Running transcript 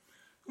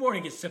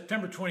Morning, it's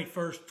September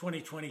 21st,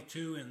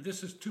 2022, and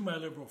this is To My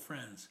Liberal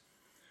Friends.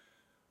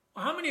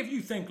 Well, how many of you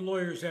think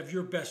lawyers have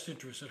your best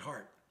interests at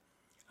heart?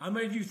 How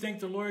many of you think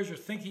the lawyers are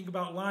thinking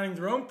about lining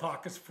their own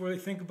pockets before they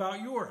think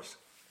about yours?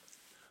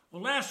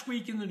 Well, last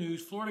week in the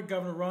news, Florida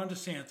Governor Ron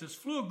DeSantis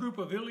flew a group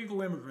of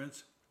illegal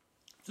immigrants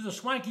to the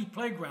swanky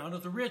playground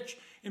of the rich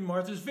in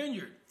Martha's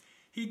Vineyard.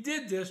 He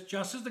did this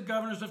just as the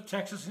governors of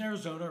Texas and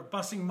Arizona are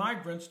busing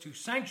migrants to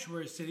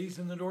sanctuary cities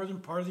in the northern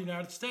part of the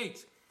United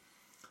States.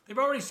 They've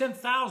already sent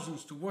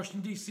thousands to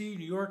Washington, D.C.,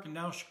 New York, and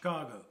now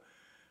Chicago.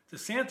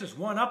 DeSantis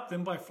one-upped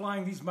them by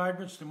flying these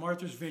migrants to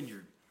Martha's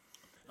Vineyard.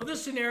 Now,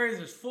 this is an area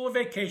that's full of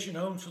vacation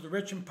homes for the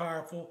rich and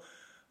powerful.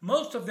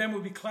 Most of them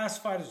would be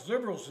classified as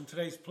liberals in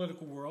today's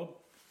political world.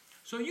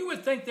 So you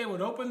would think they would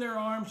open their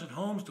arms and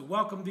homes to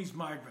welcome these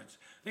migrants.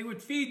 They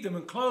would feed them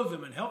and clothe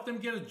them and help them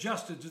get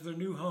adjusted to their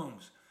new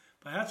homes.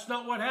 But that's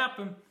not what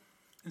happened.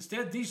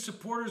 Instead, these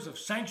supporters of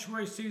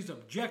sanctuary cities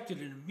objected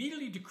and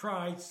immediately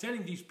decried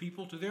sending these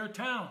people to their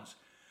towns.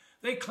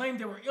 They claimed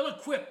they were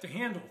ill-equipped to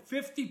handle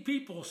 50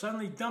 people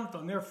suddenly dumped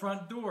on their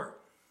front door.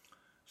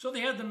 So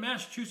they had the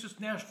Massachusetts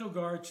National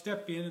Guard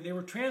step in and they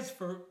were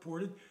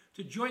transported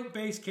to Joint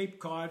Base Cape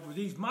Cod, where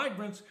these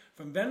migrants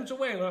from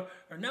Venezuela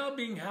are now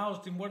being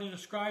housed in what it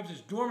describes as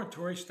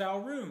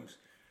dormitory-style rooms.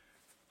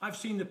 I've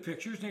seen the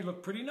pictures and they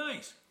look pretty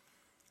nice.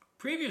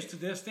 Previous to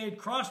this, they had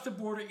crossed the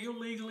border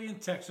illegally in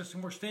Texas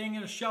and were staying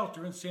in a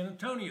shelter in San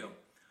Antonio.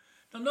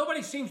 Now,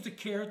 nobody seems to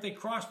care that they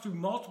crossed through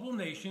multiple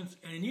nations,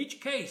 and in each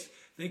case,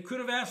 they could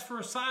have asked for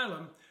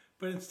asylum,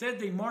 but instead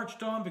they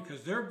marched on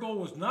because their goal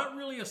was not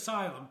really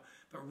asylum,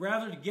 but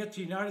rather to get to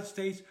the United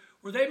States,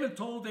 where they've been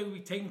told they would be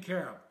taken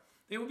care of.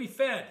 They would be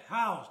fed,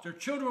 housed, their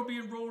children would be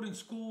enrolled in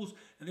schools,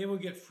 and they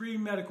would get free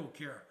medical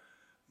care.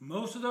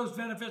 Most of those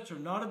benefits are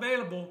not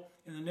available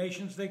in the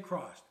nations they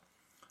crossed.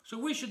 So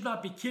we should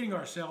not be kidding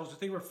ourselves that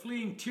they were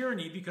fleeing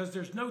tyranny, because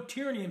there's no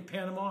tyranny in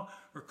Panama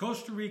or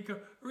Costa Rica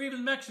or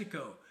even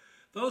Mexico.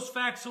 Those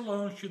facts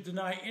alone should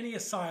deny any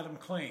asylum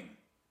claim.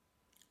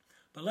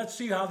 But let's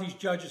see how these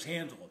judges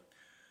handle it.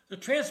 The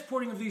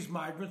transporting of these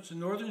migrants to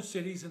northern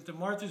cities into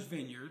Martha's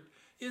Vineyard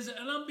is,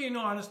 and I'm being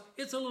honest,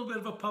 it's a little bit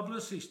of a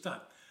publicity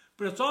stunt,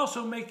 but it's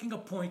also making a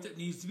point that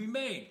needs to be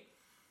made.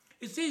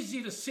 It's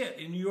easy to sit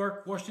in New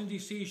York, Washington,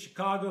 D.C.,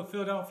 Chicago,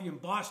 Philadelphia,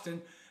 and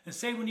Boston and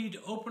say we need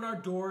to open our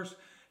doors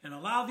and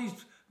allow these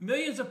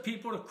millions of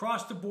people to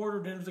cross the border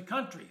and into the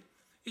country.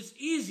 It's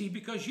easy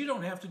because you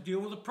don't have to deal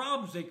with the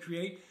problems they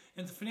create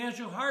and the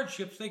financial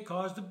hardships they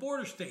cause the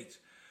border states.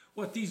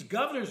 What these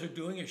governors are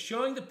doing is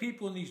showing the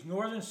people in these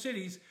northern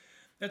cities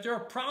that there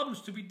are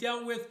problems to be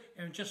dealt with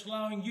and just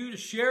allowing you to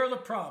share the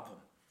problem.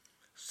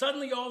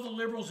 Suddenly all the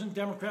liberals and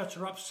Democrats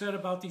are upset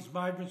about these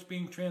migrants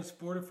being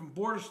transported from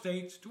border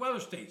states to other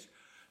states.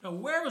 Now,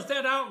 where was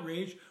that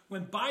outrage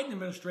when Biden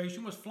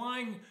administration was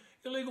flying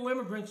illegal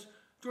immigrants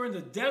during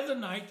the dead of the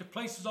night to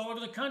places all over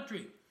the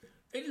country?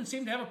 They didn't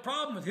seem to have a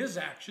problem with his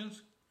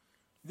actions.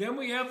 Then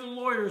we have the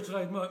lawyers that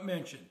I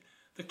mentioned.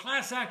 The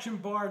class action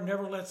bar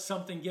never lets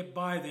something get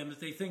by them that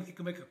they think they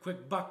can make a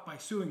quick buck by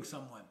suing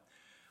someone.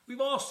 We've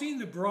all seen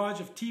the barrage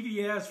of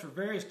TV ads for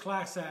various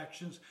class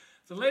actions,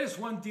 the latest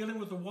one dealing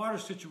with the water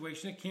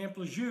situation at Camp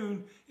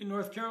Lejeune in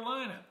North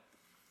Carolina.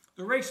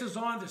 The race is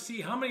on to see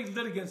how many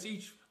litigants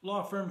each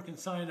law firm can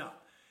sign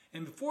up.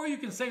 And before you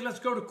can say, let's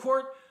go to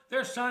court,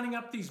 they're signing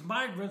up these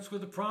migrants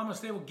with the promise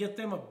they will get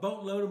them a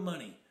boatload of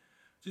money.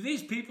 To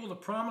these people, the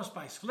promise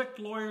by slick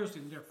lawyers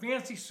in their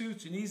fancy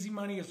suits and easy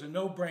money is a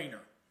no-brainer.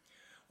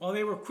 While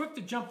they were quick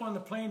to jump on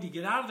the plane to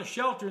get out of the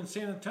shelter in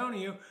San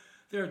Antonio,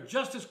 they're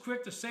just as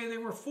quick to say they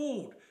were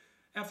fooled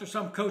after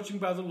some coaching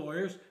by the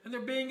lawyers and they're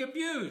being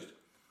abused.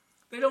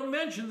 They don't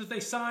mention that they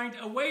signed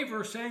a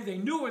waiver saying they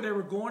knew where they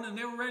were going and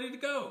they were ready to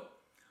go.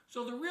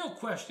 So the real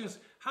question is,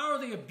 how are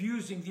they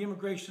abusing the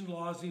immigration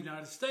laws of the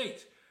United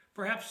States?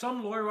 Perhaps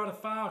some lawyer ought to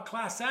file a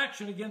class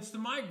action against the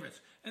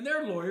migrants and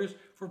their lawyers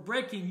for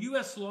breaking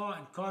U.S. law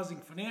and causing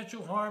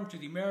financial harm to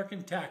the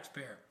American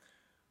taxpayer.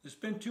 This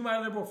has been To My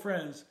Liberal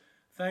Friends.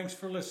 Thanks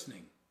for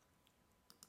listening.